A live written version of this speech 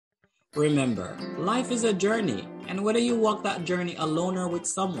Remember, life is a journey, and whether you walk that journey alone or with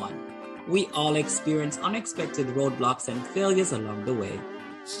someone, we all experience unexpected roadblocks and failures along the way.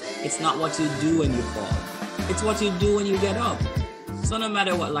 It's not what you do when you fall, it's what you do when you get up. So no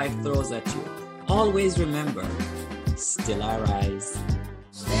matter what life throws at you, always remember, still I rise.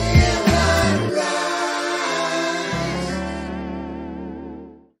 Still I rise.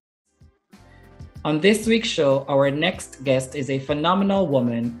 On this week's show, our next guest is a phenomenal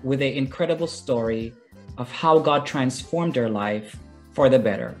woman with an incredible story of how God transformed her life for the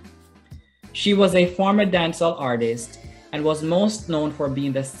better. She was a former dancehall artist and was most known for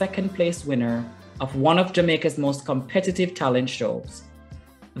being the second place winner of one of Jamaica's most competitive talent shows,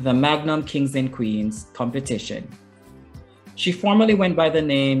 the Magnum Kings and Queens competition. She formerly went by the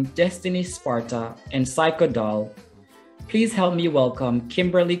name Destiny Sparta and Psycho Doll. Please help me welcome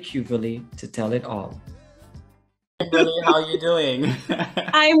Kimberly Cuvilie to tell it all. Kimberly, how are you doing?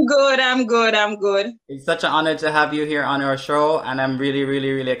 I'm good. It's such an honor to have you here on our show, and I'm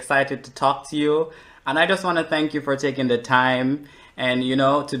really excited to talk to you. And I just want to thank you for taking the time and,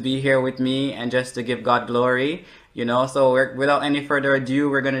 to be here with me and just to give God glory, So without any further ado,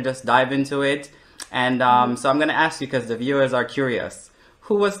 we're going to just dive into it. And so I'm going to ask you, because the viewers are curious,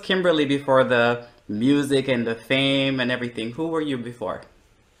 who was Kimberly before the music and the fame and everything? Who were you before?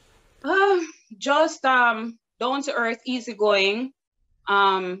 Just down to earth, easygoing.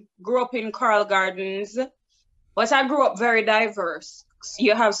 Grew up in Coral Gardens, but I grew up very diverse.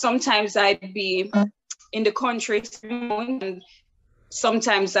 You have sometimes I'd be in the country, and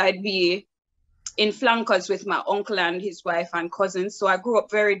sometimes I'd be in flankers with my uncle and his wife and cousins. So I grew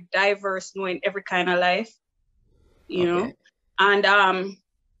up very diverse, knowing every kind of life, you know. And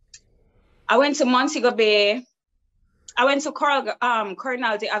I went to Montego Bay. I went to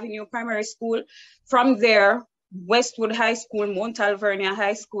Coronado Avenue Primary School. From there, Westwood High School, Mount Alvernia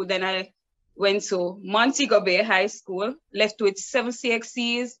High School. Then I went to Montego Bay High School, left with 7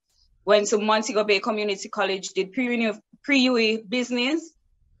 CXCs, went to Montego Bay Community College, did pre-UE business.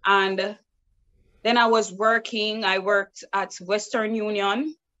 And then I was working. I worked at Western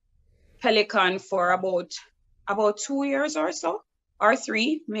Union, Pelican for about 2 years or so, or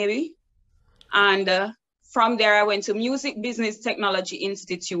 3 maybe. And from there, I went to Music Business Technology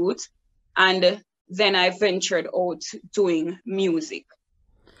Institute, and then I ventured out doing music.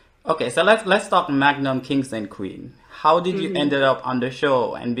 Okay, so let's talk Magnum Kings and Queen. How did you ended up on the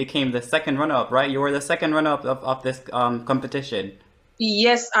show and became the second runner-up, right? You were the second runner-up of this competition.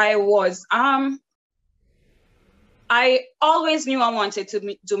 Yes, I was. I always knew I wanted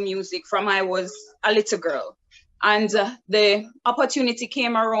to do music from I was a little girl. And the opportunity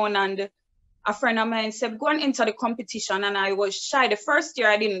came around, and a friend of mine said, go and enter the competition. And I was shy. The first year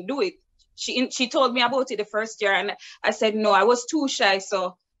I didn't do it. She told me about it the first year, and I said, no, I was too shy.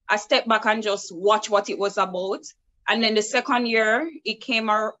 So I stepped back and just watched what it was about. And then the second year it came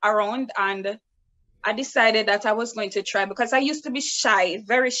around, and I decided that I was going to try, because I used to be shy,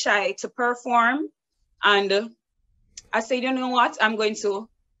 very shy to perform. And I said, you know what? I'm going to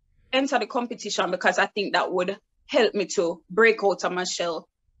enter the competition because I think that would help me to break out of my shell.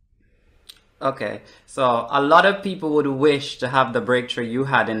 Okay, so a lot of people would wish to have the breakthrough you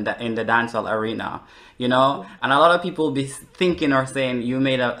had in the dancehall arena, and a lot of people be thinking or saying you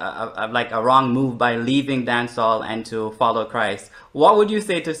made a wrong move by leaving dancehall and to follow Christ. What would you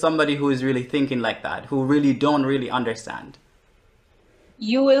say to somebody who is really thinking like that, who really don't really understand?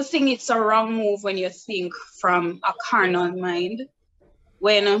 You will think it's a wrong move when you think from a carnal mind,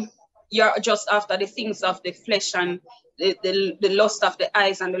 when you're just after the things of the flesh and the lust of the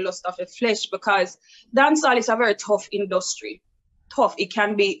eyes and the lust of the flesh, because dancehall is a very tough industry. Tough. It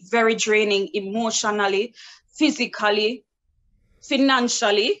can be very draining emotionally, physically,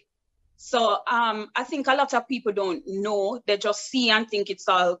 financially. So I think a lot of people don't know. They just see and think it's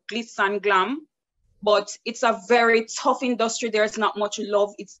all glitz and glam. But it's a very tough industry. There's not much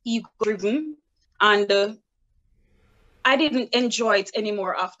love. It's ego-driven. And I didn't enjoy it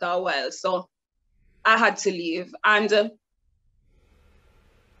anymore after a while. So I had to leave. And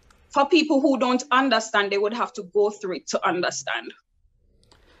for people who don't understand, they would have to go through it to understand.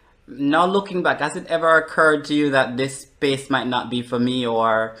 Now looking back, has it ever occurred to you that this space might not be for me?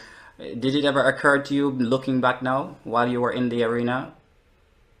 Or did it ever occur to you looking back now while you were in the arena?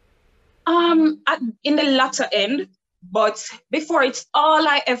 In the latter end, but before, it's all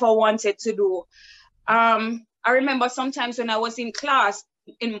I ever wanted to do. I remember sometimes when I was in class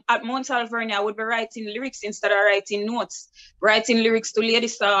at Mount Alvernia, I would be writing lyrics instead of writing notes, writing lyrics to Lady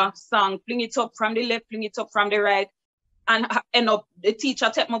Star song, fling it up from the left, fling it up from the right. and end up, the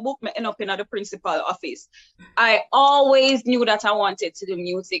teacher take my book, me end up in the principal office. I always knew that I wanted to do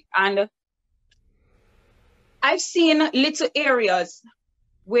music, and I've seen little areas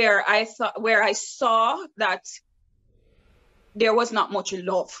where I saw that there was not much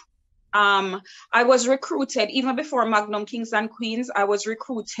love. I was recruited, even before Magnum Kings and Queens, I was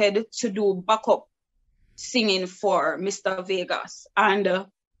recruited to do backup singing for Mr. Vegas. And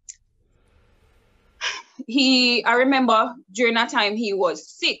I remember during that time he was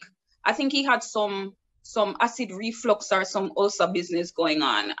sick. I think he had some acid reflux or some ulcer business going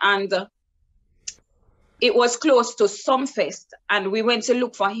on. And it was close to Sumfest, and we went to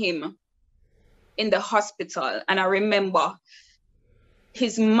look for him in the hospital. And I remember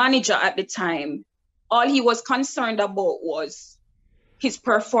his manager at the time, all he was concerned about was his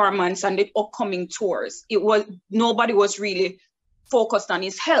performance and the upcoming tours. Nobody was really focused on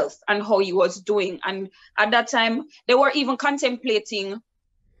his health and how he was doing. And at that time, they were even contemplating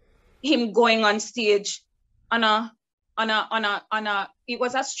him going on stage on a it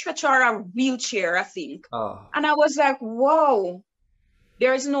was a stretcher or a wheelchair, I think. Oh. And I was like, whoa,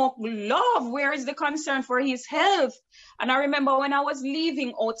 there is no love. Where is the concern for his health? And I remember when I was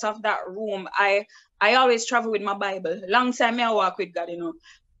leaving out of that room, I always travel with my Bible. Long time I walk with God, you know.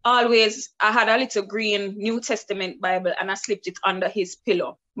 Always, I had a little green New Testament Bible, and I slipped it under his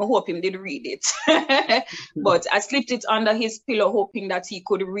pillow. I hope him did read it. But I slipped it under his pillow, hoping that he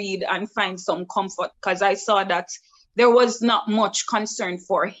could read and find some comfort, because I saw that there was not much concern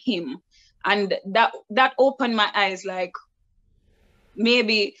for him. And that opened my eyes, like,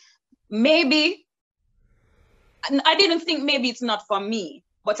 maybe, and I didn't think maybe it's not for me,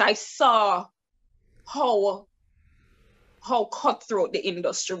 but I saw how cutthroat the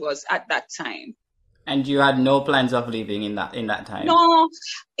industry was at that time. And you had no plans of leaving in that time? No,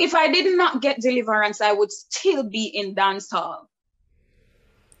 if I did not get deliverance, I would still be in dancehall.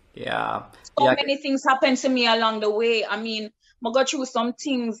 Yeah. So many things happened to me along the way. I mean, I got through some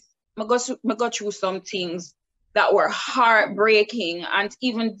things. I got through some things that were heartbreaking. And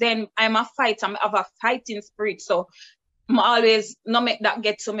even then, I have a fighting spirit. So I always not make that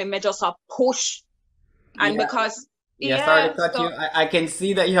get to me. I just a push. And because sorry to cut you. I can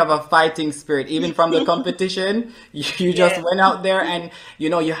see that you have a fighting spirit. Even from the competition, you just went out there and,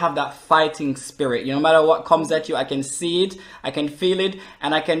 you have that fighting spirit. No matter what comes at you, I can see it, I can feel it,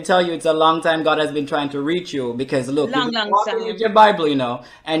 and I can tell you it's a long time God has been trying to reach you, because look, long time. With your Bible,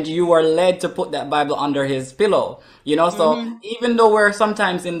 and you were led to put that Bible under his pillow. So even though we're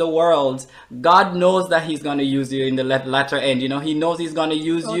sometimes in the world, God knows that he's going to use you in the latter end. He knows he's going to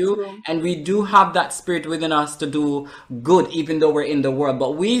use you. True. And we do have that spirit within us to do good, even though we're in the world.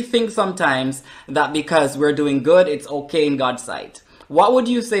 But we think sometimes that because we're doing good, it's okay in God's sight. What would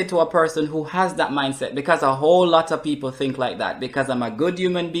you say to a person who has that mindset? Because a whole lot of people think like that. Because I'm a good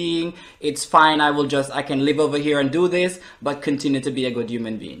human being, it's fine. I can live over here and do this, but continue to be a good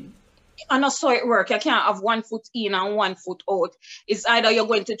human being. And that's how it works. You can't have 1 foot in and 1 foot out. It's either you're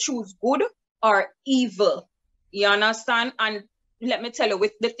going to choose good or evil. You understand? And let me tell you,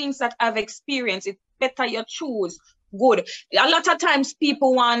 with the things that I've experienced, it's better you choose good. A lot of times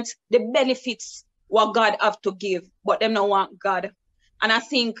people want the benefits what God have to give, but them don't want God. And I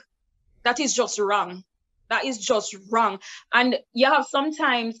think that is just wrong. That is just wrong. And you have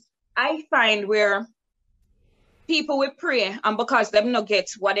sometimes, I find, where people will pray, and because them not get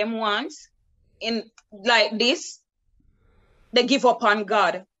what them want in like this, they give up on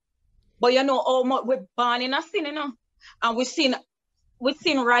God. But we're born in a sin, and we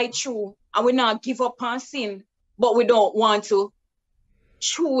sin right through, and we not give up on sin, but we don't want to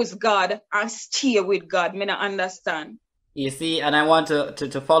choose God and stay with God. Me not understand. You see, and I want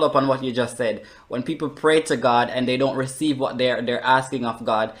to follow up on what you just said. When people pray to God and they don't receive what they're asking of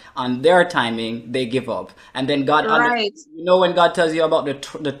God on their timing, they give up. And then God, right. When God tells you about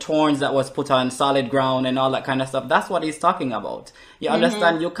the thorns that was put on solid ground and all that kind of stuff, that's what he's talking about. You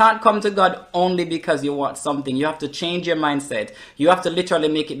understand? You can't come to God only because you want something. You have to change your mindset. You have to literally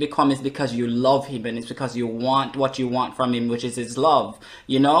make it become it's because you love him, and it's because you want what you want from him, which is his love.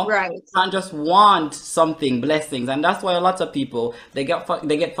 Right. You can't just want something, blessings. And that's why a lot of people, they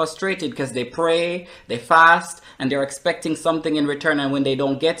get frustrated because they pray, they fast, and they're expecting something in return, and when they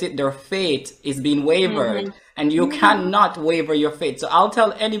don't get it, their faith is being wavered. And you cannot waver your faith. So I'll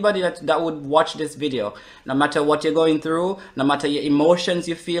tell anybody that would watch this video, no matter what you're going through, no matter your emotions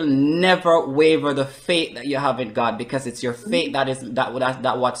you feel, never waver the faith that you have in God, because it's your faith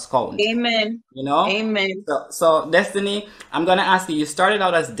that what's counts. Amen. Amen. So Destiny, I'm gonna ask you started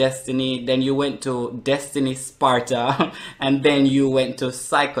out as Destiny, then you went to Destiny Sparta, and then you went to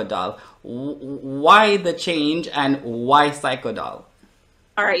Psychodol. Why the change and why Psychodoll?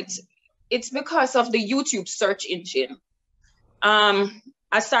 All right. It's because of the YouTube search engine.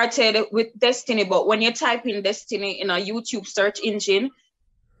 I started with Destiny, but when you type in Destiny in a YouTube search engine,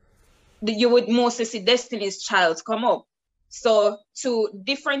 you would mostly see Destiny's Child come up. So to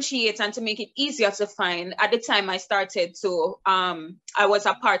differentiate and to make it easier to find, at the time I started to, I was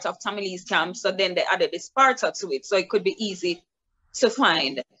a part of Tamile's camp, so then they added the Sparta to it, so it could be easy to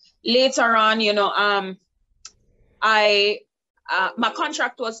find. Later on, you know, my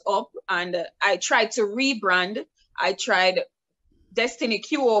contract was up and I tried to rebrand. I tried Destiny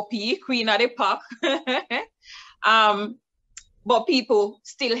QOP, Queen of the Pop. But people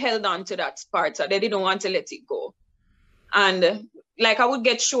still held on to that Sparta. They didn't want to let it go. And like I would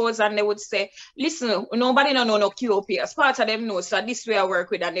get shows and they would say, listen, nobody don't know no QOP. Sparta them know, so this way I work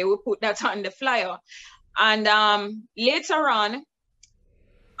with, and they would put that on the flyer. And later on,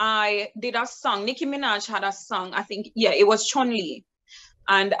 I did a song. Nicki Minaj had a song, I think, yeah, it was Chun-Li.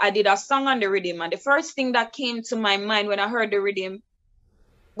 And I did a song on the rhythm. And the first thing that came to my mind when I heard the rhythm,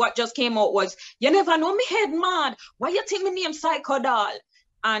 what just came out was, you never know me head mad. Why you think me name Psychodoll?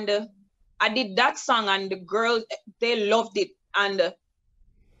 And I did that song and the girls, they loved it. And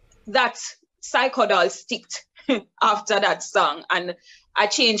that Psychodoll sticked after that song. And I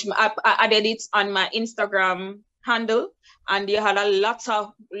changed, I added it on my Instagram handle. And they had a lots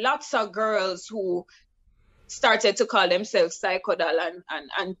of girls who started to call themselves Psychodoll,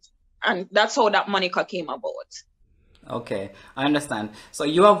 and that's how that moniker came about. Okay, I understand. So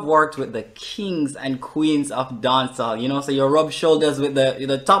you have worked with the kings and queens of dancehall, you know, so you rub shoulders with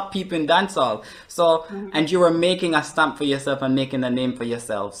the top people in dancehall. So, and you were making a stamp for yourself and making a name for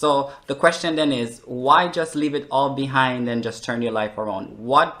yourself. So the question then is, why just leave it all behind and just turn your life around?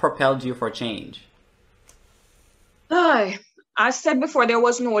 What propelled you for change? I said before, there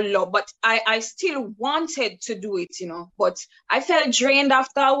was no love, but I still wanted to do it, you know, but I felt drained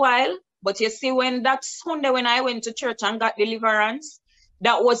after a while. But you see, when that Sunday, when I went to church and got deliverance,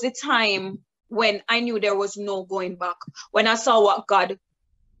 that was the time when I knew there was no going back. When I saw what God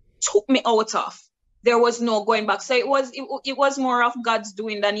took me out of, there was no going back. So it was more of God's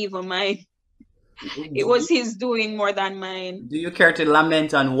doing than even mine. It was His doing more than mine. Do you care to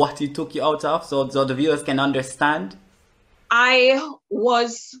lament on what He took you out of so the viewers can understand? I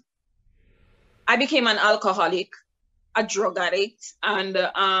became an alcoholic, a drug addict, and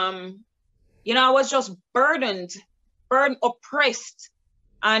you know, I was just burdened, oppressed,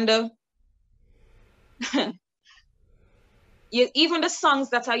 and even the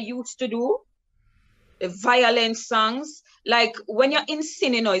songs that I used to do, the violent songs, like when you're in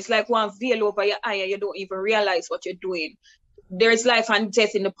sin, you know, it's like one veil over your eye and you don't even realize what you're doing. There's life and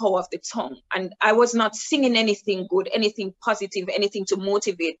death in the power of the tongue. And I was not singing anything good, anything positive, anything to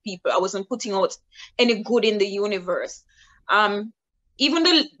motivate people. I wasn't putting out any good in the universe. Even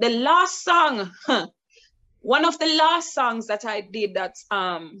the last song, one of the last songs that I did that,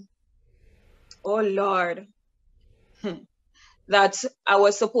 oh Lord, that I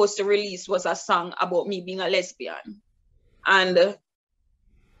was supposed to release was a song about me being a lesbian. And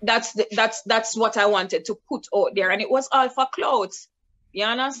that's what I wanted to put out there. And it was all for clothes. You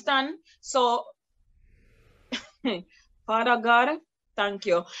understand? So, Father God, thank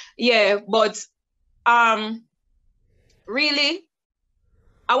you. Yeah, but really,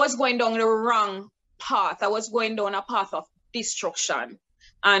 I was going down the wrong path. I was going down a path of destruction.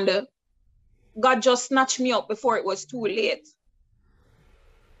 And God just snatched me up before it was too late.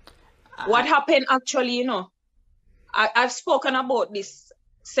 What happened actually, you know, I've spoken about this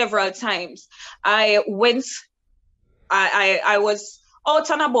several times. I was out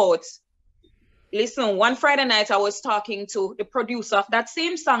and about. Listen, one Friday night I was talking to the producer of that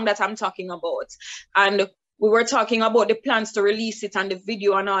same song that I'm talking about. And we were talking about the plans to release it and the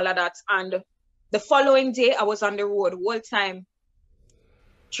video and all of that. And the following day I was on the road all time,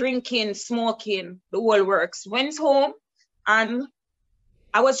 drinking, smoking, the whole works. Went home and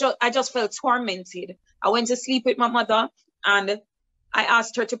I just felt tormented. I went to sleep with my mother and I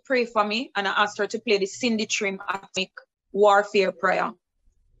asked her to pray for me, and I asked her to play the Cindy Trim Atomic Warfare Prayer.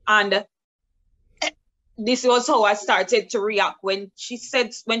 And this was how I started to react. When she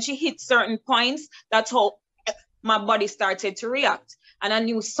hit certain points, that's how my body started to react. And I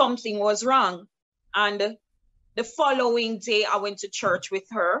knew something was wrong. And the following day, I went to church with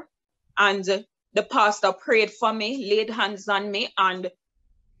her, and the pastor prayed for me, laid hands on me, and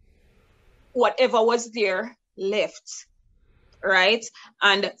whatever was there left. Right?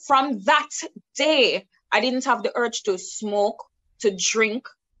 And from that day, I didn't have the urge to smoke, to drink,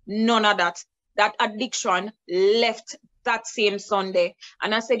 none of that. That addiction left that same Sunday.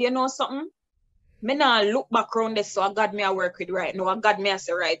 And I said, you know something? Me now look back around this, so I got me I work with right now. I got me as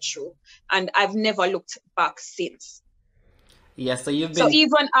a right through. And I've never looked back since. Yes, so you've So been...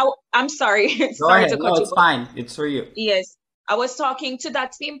 even I'm sorry. Go Sorry ahead. to cut No, you it's off. fine. It's for you. Yes. I was talking to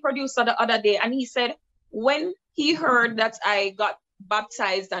that same producer the other day, and he said when he heard that I got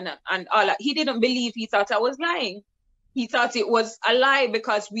baptized and all that, he didn't believe. He thought I was lying. He thought it was a lie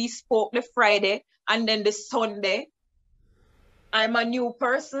because we spoke the Friday and then the Sunday I'm a new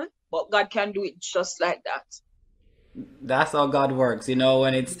person, but God can do it just like that. That's how God works, you know.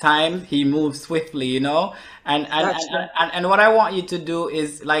 When it's time, He moves swiftly, you know. That's right. And what I want you to do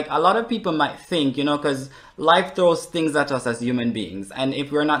is, like, a lot of people might think, you know, because life throws things at us as human beings, and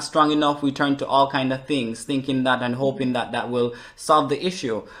if we're not strong enough, we turn to all kind of things, thinking that and hoping that that will solve the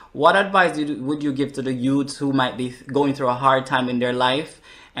issue. What advice would you give to the youths who might be going through a hard time in their life,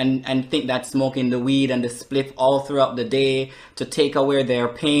 and think that smoking the weed and the spliff all throughout the day to take away their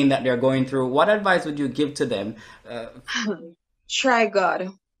pain that they're going through? What advice would you give to them? Try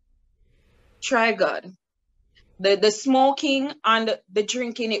God. Try God. The smoking and the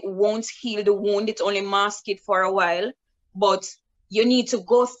drinking, it won't heal the wound. It only masks it for a while. But you need to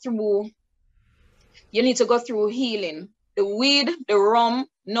go through healing. The weed, the rum,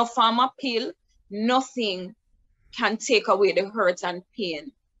 no pharma pill, nothing can take away the hurt and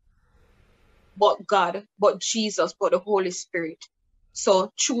pain. But God, but Jesus, but the Holy Spirit.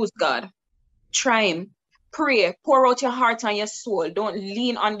 So choose God. Try Him. Pray. Pour out your heart and your soul. Don't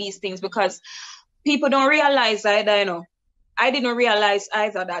lean on these things, because people don't realize either, you know. I didn't realize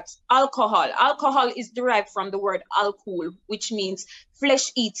either that alcohol is derived from the word alcohol, which means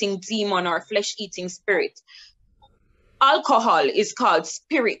flesh-eating demon or flesh-eating spirit. Alcohol is called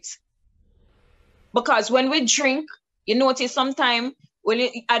spirit. Because when we drink, you notice sometimes,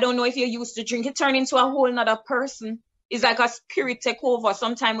 I don't know if you're used to drink, it turns into a whole nother person. It's like a spirit take over.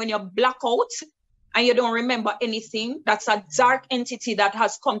 Sometimes when you're black out and you don't remember anything, that's a dark entity that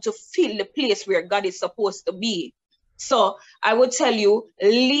has come to fill the place where God is supposed to be. So I would tell you,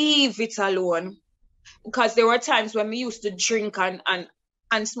 leave it alone. Because there were times when we used to drink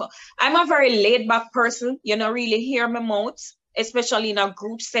and smoke. I'm a very laid back person. You don't really hear my mouth, especially in a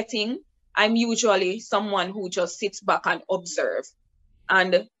group setting. I'm usually someone who just sits back and observe.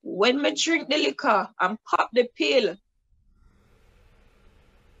 And when I drink the liquor and pop the pill,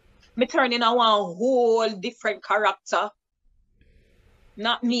 me turn into one whole different character.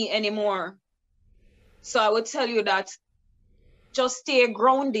 Not me anymore. So I would tell you that just stay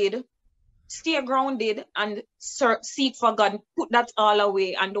grounded and seek for God. Put that all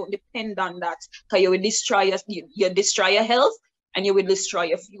away and don't depend on that, because you will destroy your health and you will destroy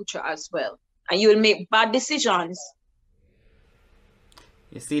your future as well. And you will make bad decisions.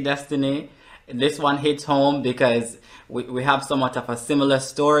 You see, Destiny, this one hits home because we have somewhat of a similar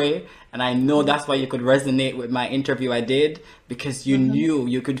story, and I know that's why you could resonate with my interview I did, because you knew,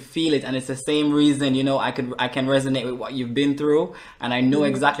 you could feel it, and it's the same reason, you know, I can resonate with what you've been through, and I know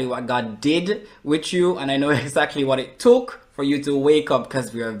exactly what God did with you, and I know exactly what it took for you to wake up,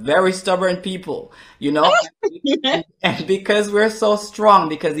 because we are very stubborn people, you know. And because we're so strong,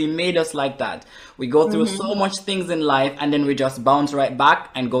 because He made us like that, we go through so much things in life, and then we just bounce right back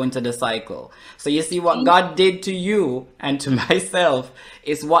and go into the cycle. So you see, what God did to you and to myself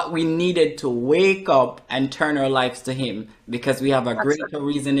is what we needed to wake up and turn our lives to Him, because we have a greater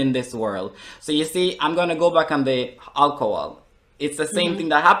reason in this world. So you see, I'm going to go back on the alcohol. It's the same thing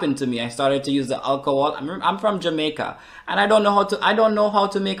that happened to me. I started to use the alcohol. I'm from Jamaica, and I don't know how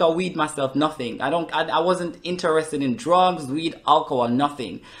to make a weed myself. Nothing. I wasn't interested in drugs, weed, alcohol,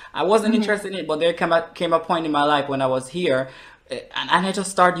 nothing. I wasn't interested in it, but there came a point in my life when I was here, and I just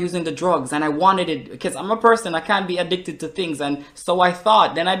started using the drugs, and I wanted it because I'm a person, I can't be addicted to things, and so I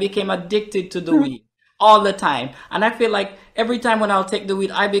thought. Then I became addicted to the weed all the time, and I feel like every time when I'll take the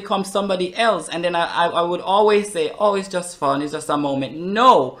weed, I become somebody else, and then I would always say, oh, it's just fun, it's just a moment.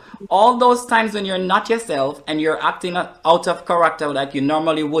 No, all those times when you're not yourself and you're acting out of character like you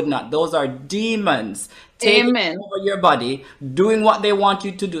normally would not, those are demons taking over your body, doing what they want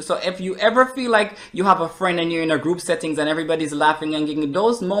you to do. So if you ever feel like you have a friend and you're in a group settings and everybody's laughing and giggling,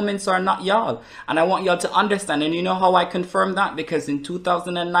 those moments are not y'all. And I want y'all to understand. And you know how I confirm that? Because in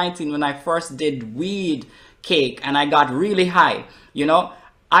 2019, when I first did weed cake and I got really high, you know,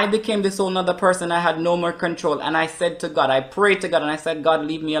 I became this whole nother person. I had no more control. And I said to God, I prayed to God and I said, God,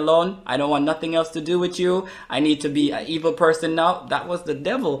 leave me alone. I don't want nothing else to do with you. I need to be an evil person now. That was the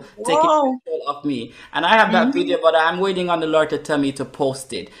devil taking Whoa. control of me. And I have that video, but I'm waiting on the Lord to tell me to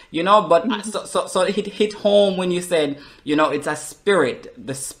post it. You know, but so it hit home when you said, you know, it's a spirit,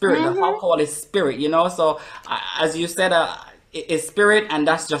 the spirit, the alcohol is spirit, you know. So as you said, it's spirit, and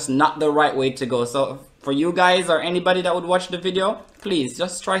that's just not the right way to go. So for you guys or anybody that would watch the video, please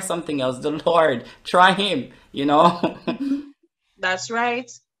just try something else. The Lord, try him, you know. That's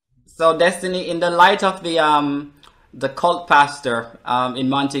right. So Destiny, in the light of the cult pastor in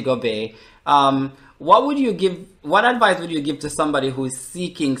Montego Bay, what advice would you give to somebody who is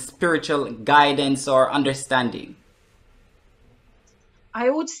seeking spiritual guidance or understanding? I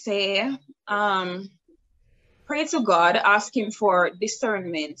would say, pray to God, ask him for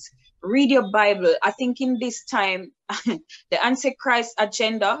discernment. Read your Bible. I think in this time, the Antichrist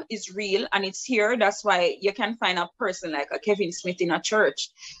agenda is real and it's here. That's why you can find a person like a Kevin Smith in a church.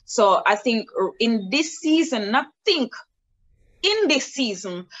 So I think in this season, in this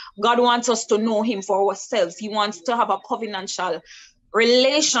season, God wants us to know him for ourselves. He wants to have a covenantal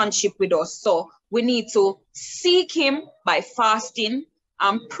relationship with us. So we need to seek him by fasting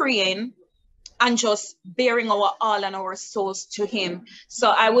and praying and just bearing our all and our souls to him.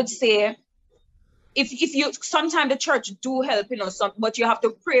 So I would say, if you, sometimes the church do help, you know, but you have to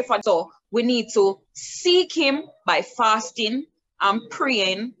pray for. So we need to seek him by fasting and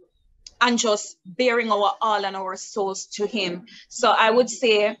praying and just bearing our all and our souls to him. So I would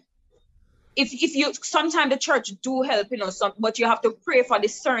say, if you, sometimes the church do help, you know, but you have to pray for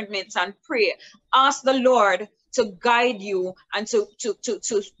discernment and pray. Ask the Lord to guide you and to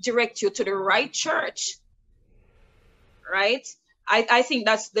direct you to the right church, right? I think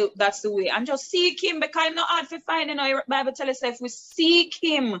that's the way. And just seek him, because it's not hard to find. You know, your Bible tells us if we seek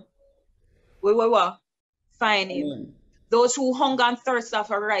him, we will find him. Those who hunger and thirst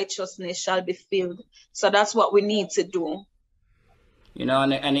after righteousness shall be filled. So that's what we need to do. You know,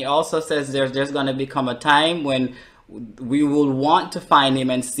 and it also says there's going to become a time when we will want to find him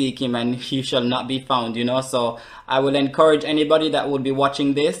and seek him, and he shall not be found, you know. So I will encourage anybody that will be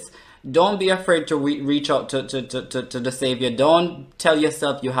watching this, don't be afraid to reach out to the Savior. Don't tell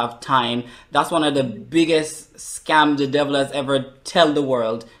yourself you have time. That's one of the biggest scam the devil has ever tell the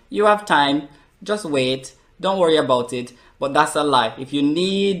world. You have time, just wait, don't worry about it. But that's a lie. If you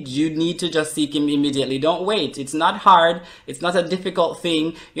need to just seek him immediately. Don't wait. It's not hard. It's not a difficult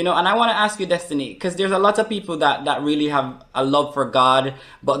thing. You know, and I want to ask you, Destiny, because there's a lot of people that really have a love for God,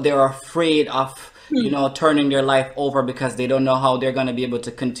 but they're afraid of, you know, turning their life over because they don't know how they're going to be able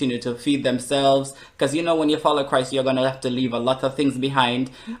to continue to feed themselves. Because, you know, when you follow Christ, you're going to have to leave a lot of things behind.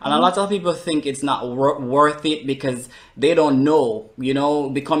 And a lot of people think it's not worth it because they don't know, you know,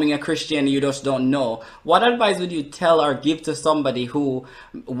 becoming a Christian, you just don't know. What advice would you tell or give to somebody who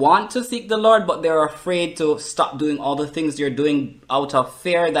want to seek the Lord, but they're afraid to stop doing all the things they're doing out of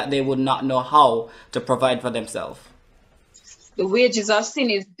fear that they would not know how to provide for themselves? The wages of sin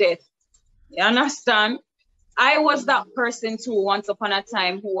is death. You understand? I was that person too once upon a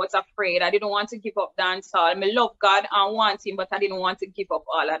time who was afraid. I didn't want to give up dancehall. I love God and want him, but I didn't want to give up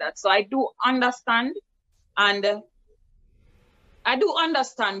all of that. So I do understand, and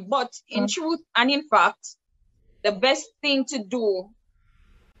but in truth and in fact, the best thing to do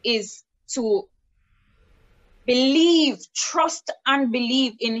is to believe, trust and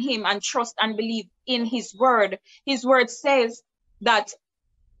believe in him, and trust and believe in his word. His word says that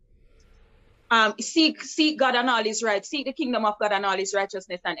seek God and all his right, seek the kingdom of God and all his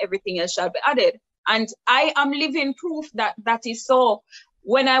righteousness, and everything else shall be added. And I am living proof that that is so.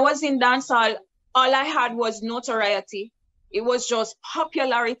 When I was in dancehall, all I had was notoriety. It was just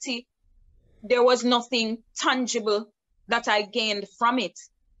popularity. There was nothing tangible that I gained from it.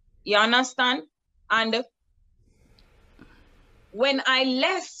 You understand? And when I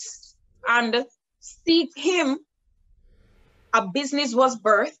left and seek him, a business was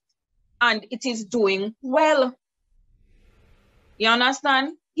birthed. And it is doing well. You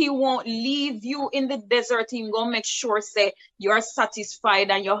understand? He won't leave you in the desert. He will make sure say you're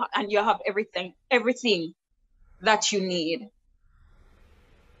satisfied and you have everything that you need.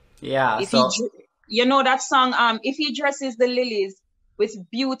 Yeah. You know that song, if he dresses the lilies with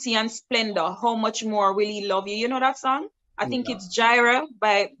beauty and splendor, how much more will he love you? You know that song? I think it's Jireh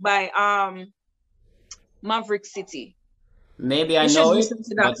by Maverick City. Maybe I know it,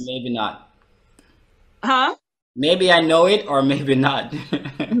 but maybe not. Huh? Maybe I know it or maybe not.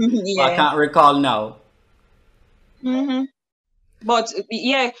 Yeah. I can't recall now. But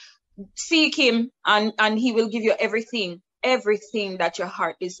yeah, seek him and he will give you everything everything that your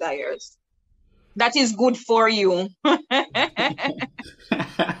heart desires. That is good for you.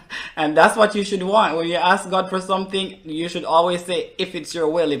 And that's what you should want. When you ask God for something, you should always say, if it's your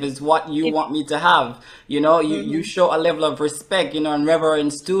will, if it's what you want me to have, you show a level of respect, and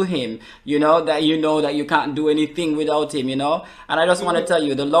reverence to him, that you can't do anything without him, And I just want to tell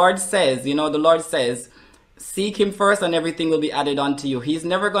you, the Lord says, seek him first and everything will be added unto you. He's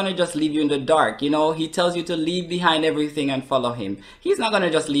never going to just leave you in the dark. He tells you to leave behind everything and follow him. He's not going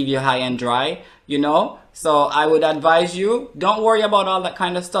to just leave you high and dry, So I would advise you, don't worry about all that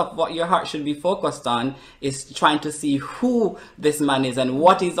kind of stuff. What your heart should be focused on is trying to see who this man is and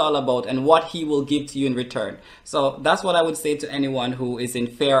what he's all about and what he will give to you in return. So that's what I would say to anyone who is in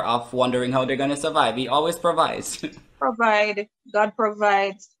fear of wondering how they're going to survive. He always provides. Provide. God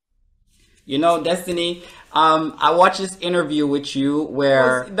provides. Destiny, I watched this interview with you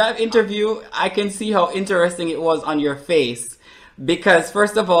where that interview, I can see how interesting it was on your face. Because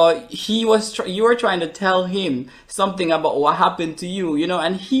first of all, you were trying to tell him something about what happened to you,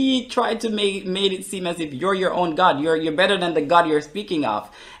 and he tried to made it seem as if you're your own God. You're better than the God you're speaking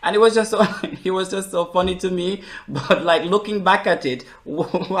of. And it was just so funny to me. But like looking back at it,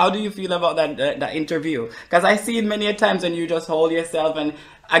 how do you feel about that interview? Because I see it many a times and you just hold yourself and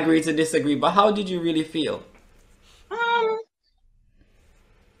agree to disagree. But how did you really feel?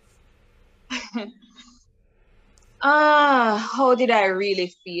 How did I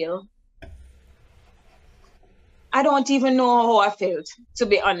really feel? I don't even know how I felt, to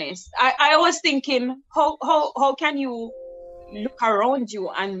be honest. I was thinking, how can you look around you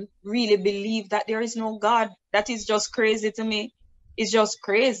and really believe that there is no God? That is just crazy to me. It's just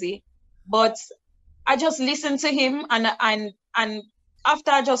crazy. But I just listened to him and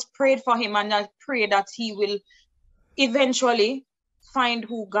after I just prayed for him and I pray that he will eventually find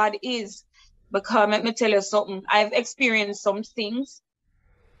who God is. Because let me tell you something, I've experienced some things.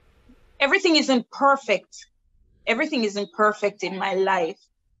 Everything isn't perfect. Everything isn't perfect in my life.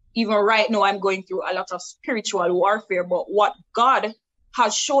 Even right now, I'm going through a lot of spiritual warfare. But what God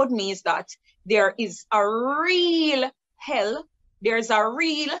has showed me is that there is a real hell, there's a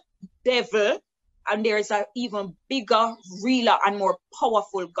real devil, and there's an even bigger, realer, and more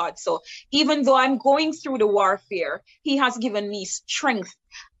powerful God. So even though I'm going through the warfare, he has given me strength.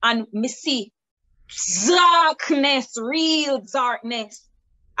 And me see darkness, real darkness.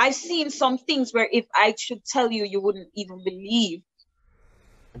 I've seen some things where if I should tell you, you wouldn't even believe.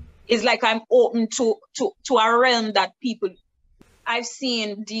 It's like I'm open to a realm that I've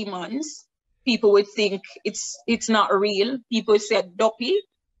seen demons. People would think it's not real. People say dopey.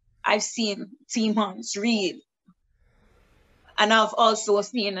 I've seen demons real. And I've also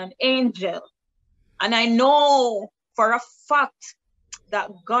seen an angel. And I know for a fact that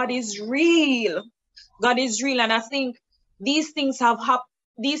God is real. God is real. And I think these things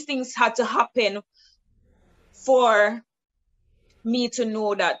had to happen for me to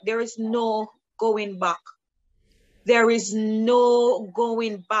know that there is no going back. There is no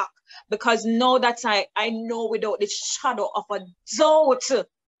going back. Because now that I know without the shadow of a doubt,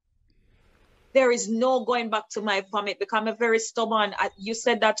 there is no going back to my vomit because I'm a very stubborn. You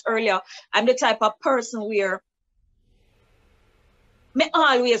said that earlier. I'm the type of person where me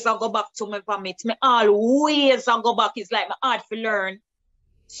always I go back to my vomit. Me always I go back. It's like my hard to learn.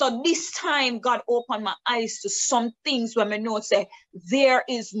 So this time God opened my eyes to some things where me know say there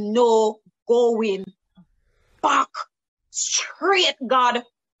is no going back. Straight, God.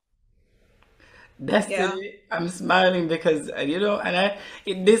 Destiny, yeah. I'm smiling because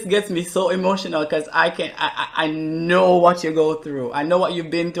this gets me so emotional because I know what you go through. I know what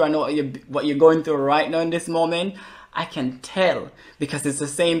you've been through. I know what you're going through right now in this moment. I can tell because it's the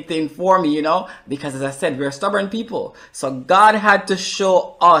same thing for me, because as I said, we're stubborn people. So God had to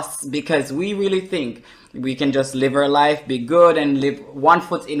show us because we really think we can just live our life, be good and live 1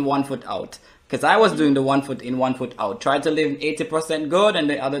 foot in, 1 foot out. Because I was doing the 1 foot in, 1 foot out. Try to live 80% good and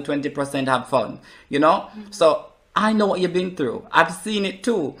the other 20% have fun, So I know what you've been through. I've seen it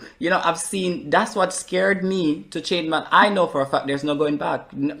too. That's what scared me to change my, I know for a fact there's no going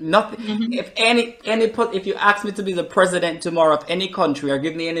back. Nothing. Mm-hmm. If you ask me to be the president tomorrow of any country or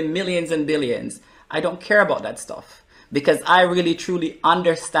give me any millions and billions, I don't care about that stuff. Because I really truly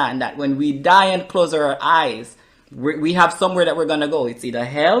understand that when we die and close our eyes, we have somewhere that we're going to go. It's either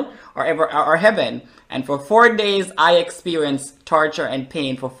hell or heaven. And for 4 days, I experienced torture and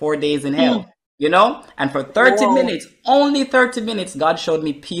pain for 4 days in hell, And for 30 minutes, only 30 minutes, God showed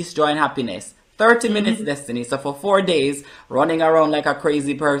me peace, joy, and happiness. 30 minutes, Destiny. So for 4 days, running around like a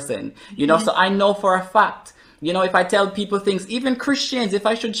crazy person, So I know for a fact You know, if I tell people things, even Christians, if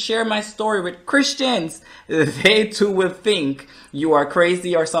I should share my story with Christians, they too will think you are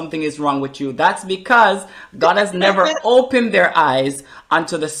crazy or something is wrong with you. That's because God has never opened their eyes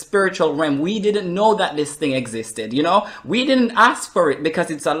onto the spiritual realm. We didn't know that this thing existed. You know, we didn't ask for it because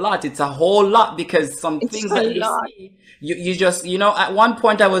it's a lot. It's a whole lot, because some It's things a that you lot. see, you just, you know, at one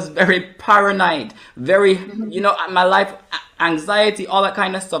point I was very paranoid, very, you know, my life, anxiety, all that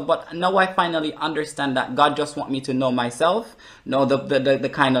kind of stuff. But now I finally understand that God just want me to know myself, know the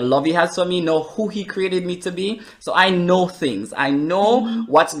kind of love he has for me, know who he created me to be. So I know things. I know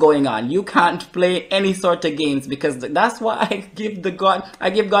what's going on. You can't play any sort of games, because that's why I give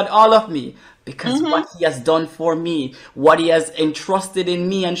God all of me. Because what he has done for me, what he has entrusted in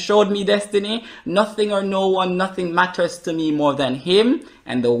me and showed me, Destiny, nothing or no one, nothing matters to me more than him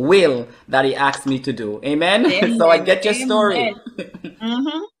and the will that he asked me to do. Amen. Amen. So I get your story.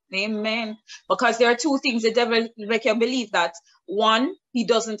 Amen. Because there are two things the devil make you believe: that one, he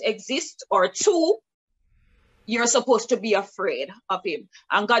doesn't exist, or two, you're supposed to be afraid of him.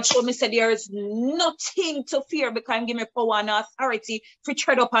 And God showed me, said there is nothing to fear, because he give me power and authority to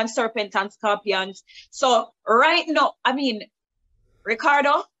tread upon serpents and scorpions. So right now, I mean,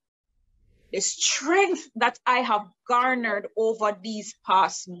 Ricardo, the strength that I have garnered over these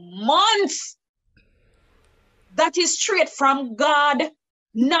past months, that is straight from God,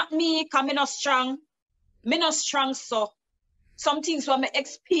 not me, because I'm not strong. I'm not strong, so some things from my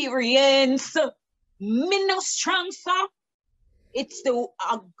experience, me no strong, sir. It's the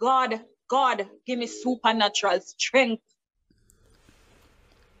God give me supernatural strength.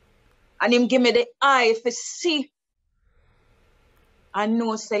 And him give me the eye to see and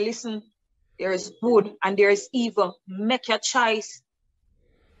know, say, listen, there is good and there is evil. Make your choice.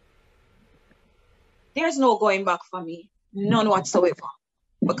 There's no going back for me. None whatsoever.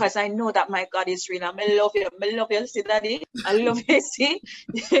 Because I know that my God is real. I love you. I love you, see, Daddy. I love you, see.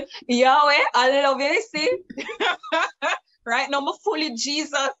 Yahweh, I love you, see. Right now, I'm fully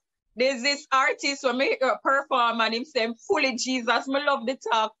Jesus. There's this artist when me perform and him saying, fully Jesus. I love the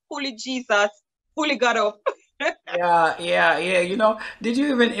talk. Fully Jesus. Fully God up. Yeah. You know, did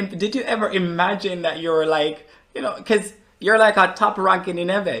you ever imagine that you're like, you know, because you're like a top ranking in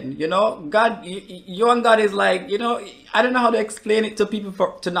heaven, you know? God, you and God is like, you know, I don't know how to explain it to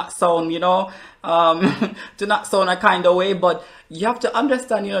people to not sound, you know, to not sound a kind of way, but you have to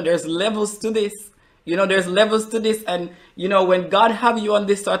understand, you know, there's levels to this. You know, there's levels to this, and you know, when God have you on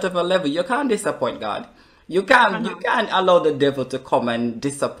this sort of a level, you can't disappoint God. You can't allow the devil to come and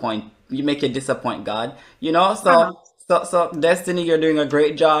make you disappoint God. You know, so Destiny, you're doing a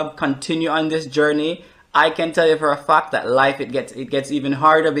great job. Continue on this journey. I can tell you for a fact that life it gets even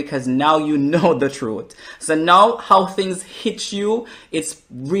harder, because now you know the truth. So now how things hit you, it's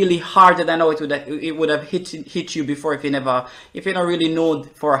really harder than how it would have hit you before, if you don't really know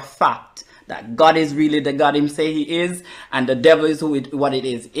for a fact that God is really the God him say he is, and the devil is what it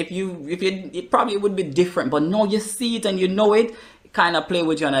is. It probably would be different, but no, you see it and you know it. Kind of play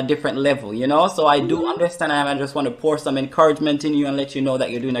with you on a different level, you know. So I do understand, and I just want to pour some encouragement in you and let you know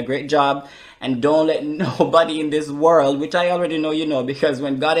that you're doing a great job. And don't let nobody in this world, which I already know you know, because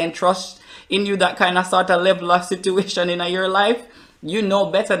when God entrusts in you that kind of sort of level of situation in your life, you know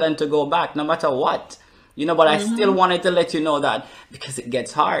better than to go back, no matter what, you know. But I still wanted to let you know that, because it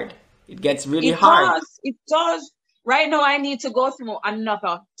gets hard. It gets really hard. It does. Right now, I need to go through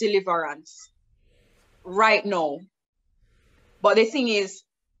another deliverance. Right now. But the thing is,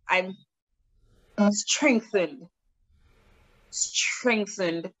 I'm strengthened,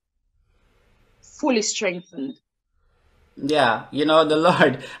 fully strengthened. Yeah, you know, the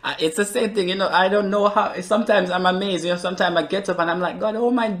Lord, it's the same thing, you know. I don't know how, sometimes I'm amazed, you know. Sometimes I get up and I'm like, God, how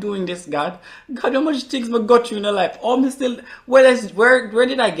am I doing this, God? God, how much things we got you in the life? Oh, me still, where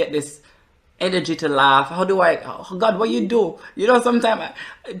did I get this energy to laugh? How do God, what you do? You know, sometimes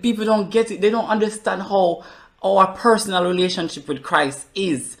people don't get it. They don't understand how our personal relationship with Christ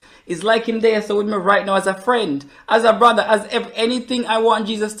is. It's like him there, so with me right now, as a friend, as a brother, anything I want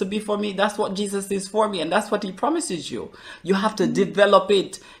Jesus to be for me, that's what Jesus is for me, and that's what he promises you. You have to develop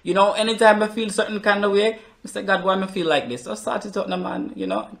it. You know, anytime I feel certain kind of way, I say, God, why am I feel like this? So start it out, no, man. You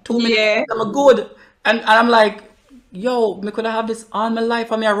know, 2 minutes, I'm good. And I'm like, yo, me could I have this all my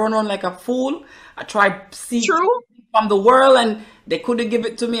life? I mean, I run around like a fool. I try seek from the world, and they couldn't give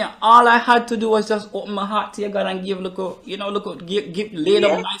it to me. All I had to do was just open my heart to you, God, and give, lay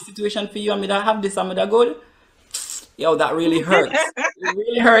down my situation for you. I mean, I have this, I'm good. Yo, that really hurts. It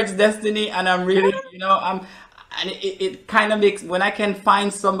really hurts, Destiny, and I'm really, you know, and it kind of makes, when I can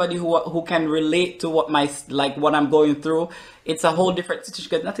find somebody who can relate to what what I'm going through, it's a whole different situation.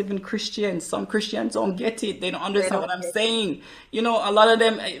 Because not even Christians, some Christians don't get it. They don't understand what I'm saying. You know, a lot of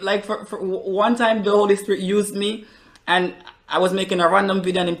them, like for one time, the Holy Spirit used me, and I was making a random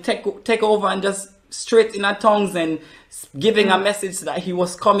video, and him take over and just straight in our tongues and giving a message that he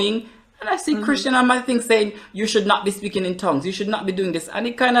was coming. And I see Christian on my thing saying, you should not be speaking in tongues. You should not be doing this. And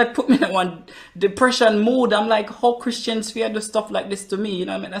it kind of put me in one depression mood. I'm like, how Christians fear do stuff like this to me? You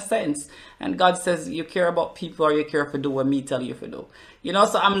know, it makes sense. And God says, you care about people, or you care for do what me tell you to do. You know,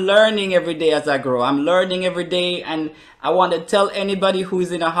 so I'm learning every day as I grow. I'm learning every day. And I want to tell anybody who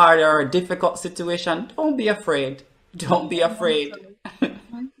is in a hard or a difficult situation, don't be afraid. Don't be afraid.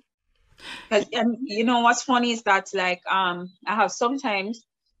 And you know, what's funny is that, like, I have sometimes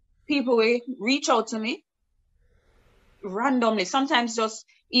people will reach out to me randomly, sometimes just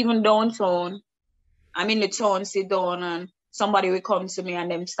even down phone. I'm in the town, sit down, and somebody will come to me and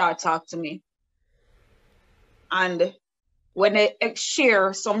them start talk to me. And when they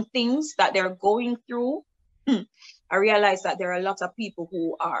share some things that they're going through, I realize that there are a lot of people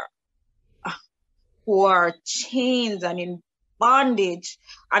who are chained and in bondage,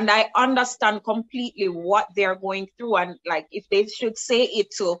 and I understand completely what they're going through. And like, if they should say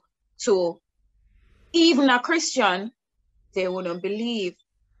it to even a Christian, they wouldn't believe.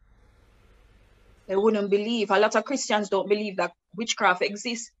 They wouldn't believe. A lot of Christians don't believe that witchcraft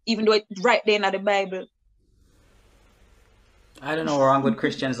exists, even though it's right there in the Bible. I don't know what's wrong with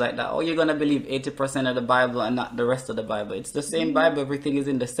Christians like that. Oh, you're going to believe 80% of the Bible and not the rest of the Bible. It's the same Bible. Everything is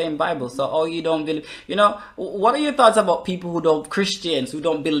in the same Bible. So, oh, you don't believe. You know, what are your thoughts about people Christians who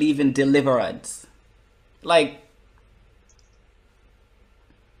don't believe in deliverance? Like,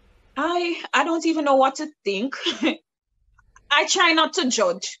 I don't even know what to think. I try not to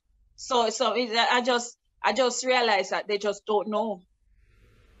judge. So I just realize that they just don't know.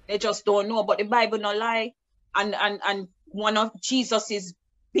 They just don't know. But the Bible no lie. And one of Jesus's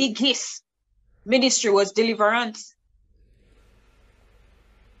biggest ministry was deliverance.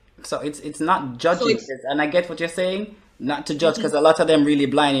 So it's not judging, and I get what you're saying. Not to judge, because a lot of them really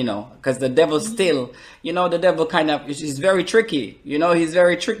blind, you know, because the devil still, you know, the devil kind of is very tricky, you know, he's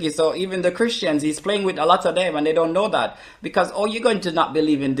very tricky. So even the Christians, he's playing with a lot of them, and they don't know that, because, oh, you're going to not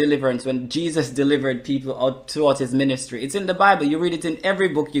believe in deliverance when Jesus delivered people out throughout his ministry. It's in the Bible. You read it in every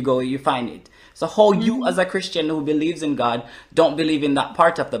book you go, you find it. So how you as a Christian who believes in God don't believe in that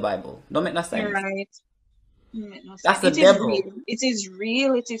part of the Bible? Don't make no sense. You're right. That's the devil. It is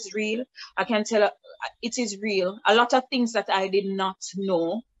real. It is real. I can tell. It is real. A lot of things that I did not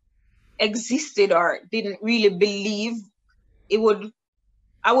know existed or didn't really believe.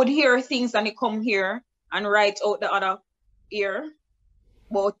 I would hear things and it come here and write out the other ear.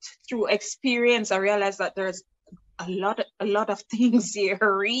 But through experience, I realized that there's a lot of things here,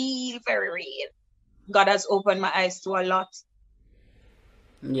 real, very real. God has opened my eyes to a lot.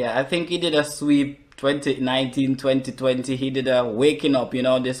 Yeah, I think he did a sweep 2019, 2020. He did a waking up, you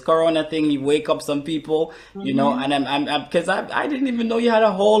know, this corona thing. He wake up some people, you know, and I'm because I didn't even know you had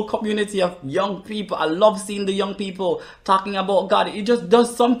a whole community of young people. I love seeing the young people talking about God. It just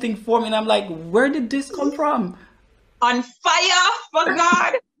does something for me. And I'm like, where did this come from? On fire for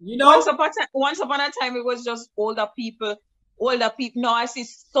God. You know, once upon a time, it was just older people. Now I see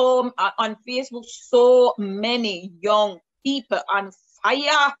so on Facebook, so many young people on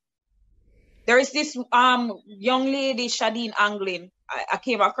fire. There is this young lady, Shadeen Anglin. I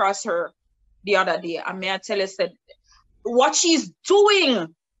came across her the other day, and may I tell you, said what she's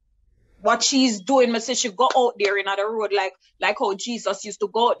doing. I said she go out there in the road like how Jesus used to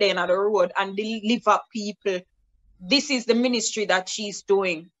go out there in the road and deliver people. This is the ministry that she's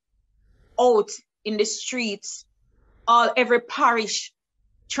doing out in the streets, every parish,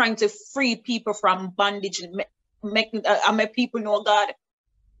 trying to free people from bondage and make people know God.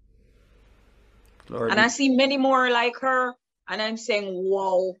 Lord. And I see many more like her, and I'm saying,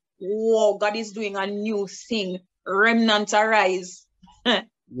 wow, God is doing a new thing. Remnant arise.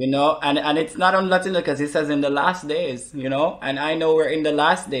 You know, and it's not on Latin because he says in the last days, you know, and I know we're in the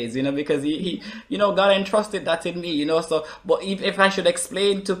last days, you know, because he you know, God entrusted that in me, you know. So, but if I should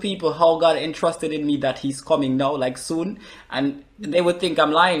explain to people how God entrusted in me that he's coming now, like soon, and they would think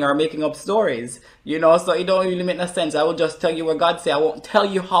I'm lying or making up stories, you know, so it don't really make no sense. I will just tell you what God said. I won't tell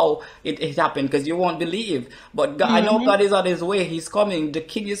you how it happened because you won't believe. But God, I know God is on his way. He's coming. The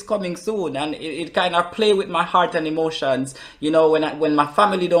King is coming soon. And it kind of play with my heart and emotions, you know, when my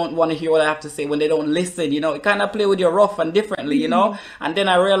family don't want to hear what I have to say, when they don't listen, you know, it kind of play with you rough and differently, you know. And then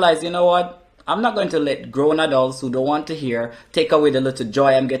I realized, you know what? I'm not going to let grown adults who don't want to hear take away the little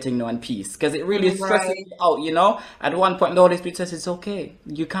joy I'm getting now and peace. Because it really stresses me out, you know? At one point, the Holy Spirit says, it's okay.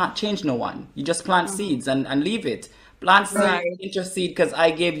 You can't change no one. You just plant seeds and leave it. Plant seed, intercede, because I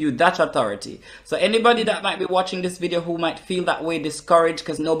gave you that authority. So anybody that might be watching this video who might feel that way, discouraged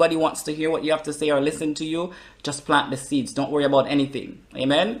because nobody wants to hear what you have to say or listen to you, just plant the seeds. Don't worry about anything.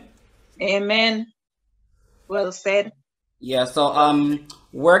 Amen? Amen. Well said. Yeah, so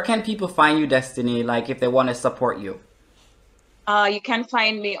where can people find you, Destiny, like if they want to support you? You can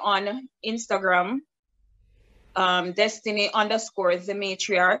find me on Instagram, Destiny _ the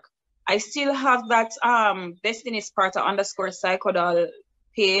matriarch. I still have that Destiny Sparta _ psychodol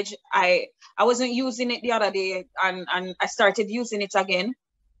page. I wasn't using it the other day, and I started using it again.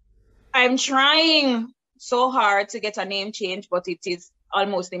 I'm trying so hard to get a name change, but it is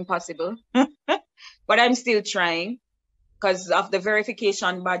almost impossible. But I'm still trying because of the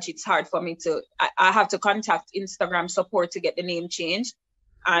verification badge. It's hard for me to, I have to contact Instagram support to get the name changed,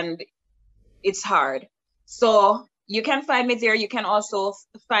 and it's hard. So you can find me there. You can also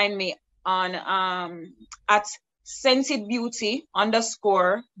find me on at Scented Beauty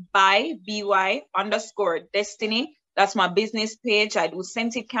 _ by BY _ Destiny. That's my business page. I do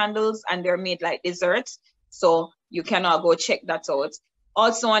scented candles and they're made like desserts. So you can all go check that out.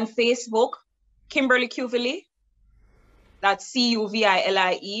 Also on Facebook, Kimberly Cuvilie. That's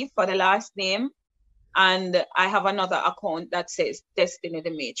Cuvilie for the last name. And I have another account that says Destiny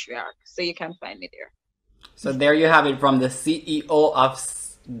the Matriarch. So you can find me there. So there you have it from the CEO of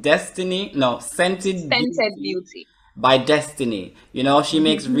Scented Beauty by Destiny. You know, she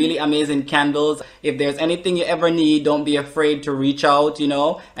makes really amazing candles. If there's anything you ever need, don't be afraid to reach out, you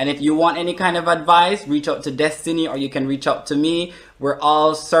know. And if you want any kind of advice, reach out to Destiny, or you can reach out to me. We're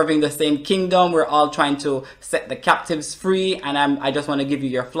all serving the same kingdom. We're all trying to set the captives free. And I just want to give you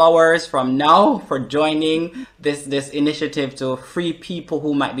your flowers from now for joining this initiative to free people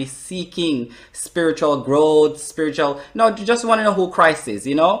who might be seeking spiritual growth, you just want to know who Christ is,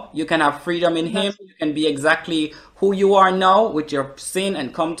 you know. You can have freedom in him. You can be exactly who you are now with your sin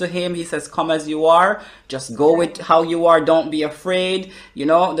and come to him. He says, come as you are. Just go with how you are. Don't be afraid. You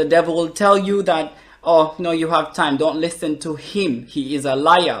know, the devil will tell you that, oh, no, you have time. Don't listen to him. He is a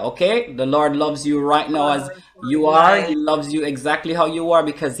liar, okay? The Lord loves you right now as you are. He loves you exactly how you are,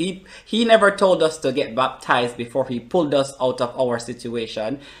 because he never told us to get baptized before he pulled us out of our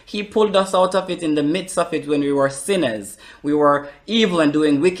situation. He pulled us out of it in the midst of it when we were sinners. We were evil and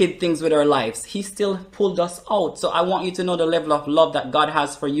doing wicked things with our lives. He still pulled us out. So I want you to know the level of love that God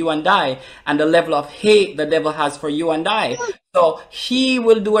has for you and I, and the level of hate the devil has for you and I. So he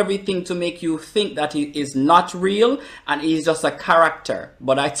will do everything to make you think that he is not real and he's just a character.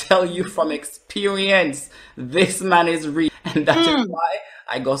 But I tell you from experience, this man is real. And that is why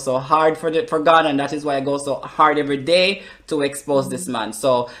I go so hard for God. And that is why I go so hard every day to expose this man.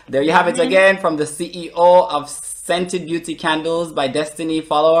 So there you have it again from the CEO of Scented Beauty Candles by Destiny.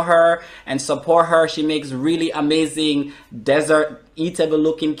 Follow her and support her. She makes really amazing desert eatable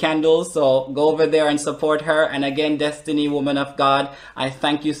looking candles. So go over there and support her. And again, Destiny, woman of God, I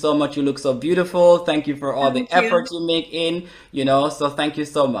thank you so much. You look so beautiful. Thank you for all the effort you make in, you know, so thank you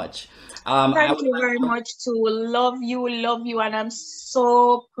so much. Thank you very much to love you. And I'm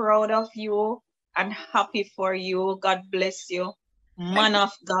so proud of you and happy for you. God bless you, man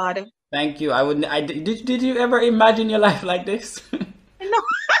of God. Thank you. Did you ever imagine your life like this? No.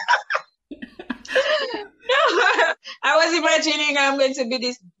 No. I was imagining I'm going to be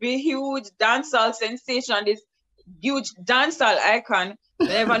this big, huge dancehall sensation, this huge dancehall icon. I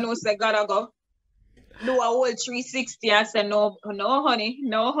never know, say, God, go do a whole 360 and say, no,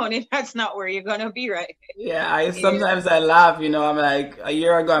 honey, that's not where you're gonna be, right? Yeah, sometimes I laugh, you know. I'm like, a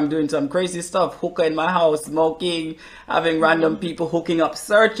year ago I'm doing some crazy stuff, hookah in my house, smoking, having random people hooking up,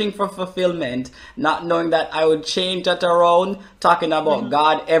 searching for fulfillment, not knowing that I would change that around, talking about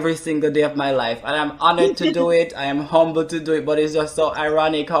God every single day of my life. And I'm honored to do it. I am humbled to do it, but it's just so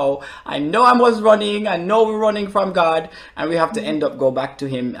ironic how I know I was running, I know we're running from God, and we have to end up go back to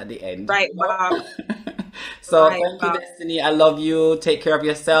him at the end. Right, Bob. So thank you, Destiny. I love you. Take care of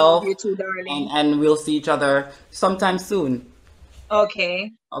yourself. Love you too, darling. And we'll see each other sometime soon.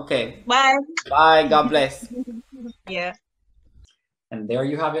 Okay. Bye. Bye. God bless. Yeah. And there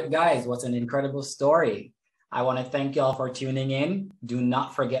you have it, guys. What an incredible story. I want to thank you all for tuning in. Do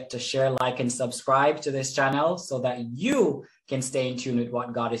not forget to share, like, and subscribe to this channel so that you can stay in tune with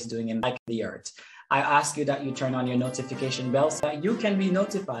what God is doing in the earth. I ask you that you turn on your notification bell so that you can be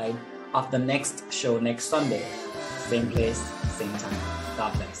notified of the next show next Sunday. Same place, same time.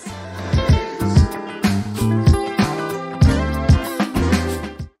 God bless.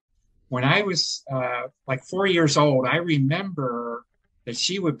 when I was like 4 years old, I remember that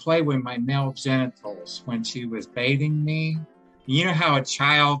she would play with my male genitals when she was bathing me. You know how a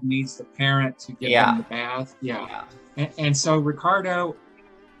child needs the parent to give them the bath? Yeah. And so, Ricardo,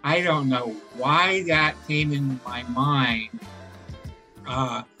 I don't know why that came in my mind.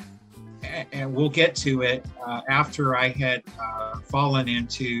 And we'll get to it after I had fallen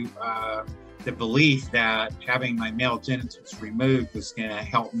into the belief that having my male genitals removed was going to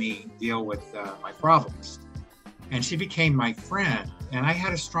help me deal with my problems. And she became my friend, and I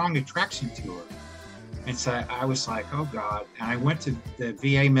had a strong attraction to her. And so I was like, oh God. And I went to the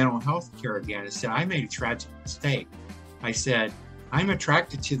VA mental health care again and said, I made a tragic mistake. I said, I'm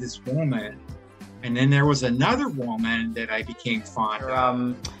attracted to this woman. And then there was another woman that I became fond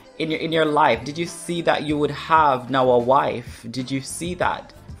of. In your life, did you see that you would have now a wife? Did you see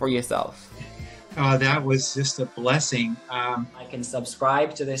that for yourself? That was just a blessing. Like and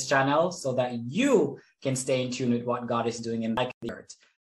subscribe to this channel so that you can stay in tune with what God is doing in the earth.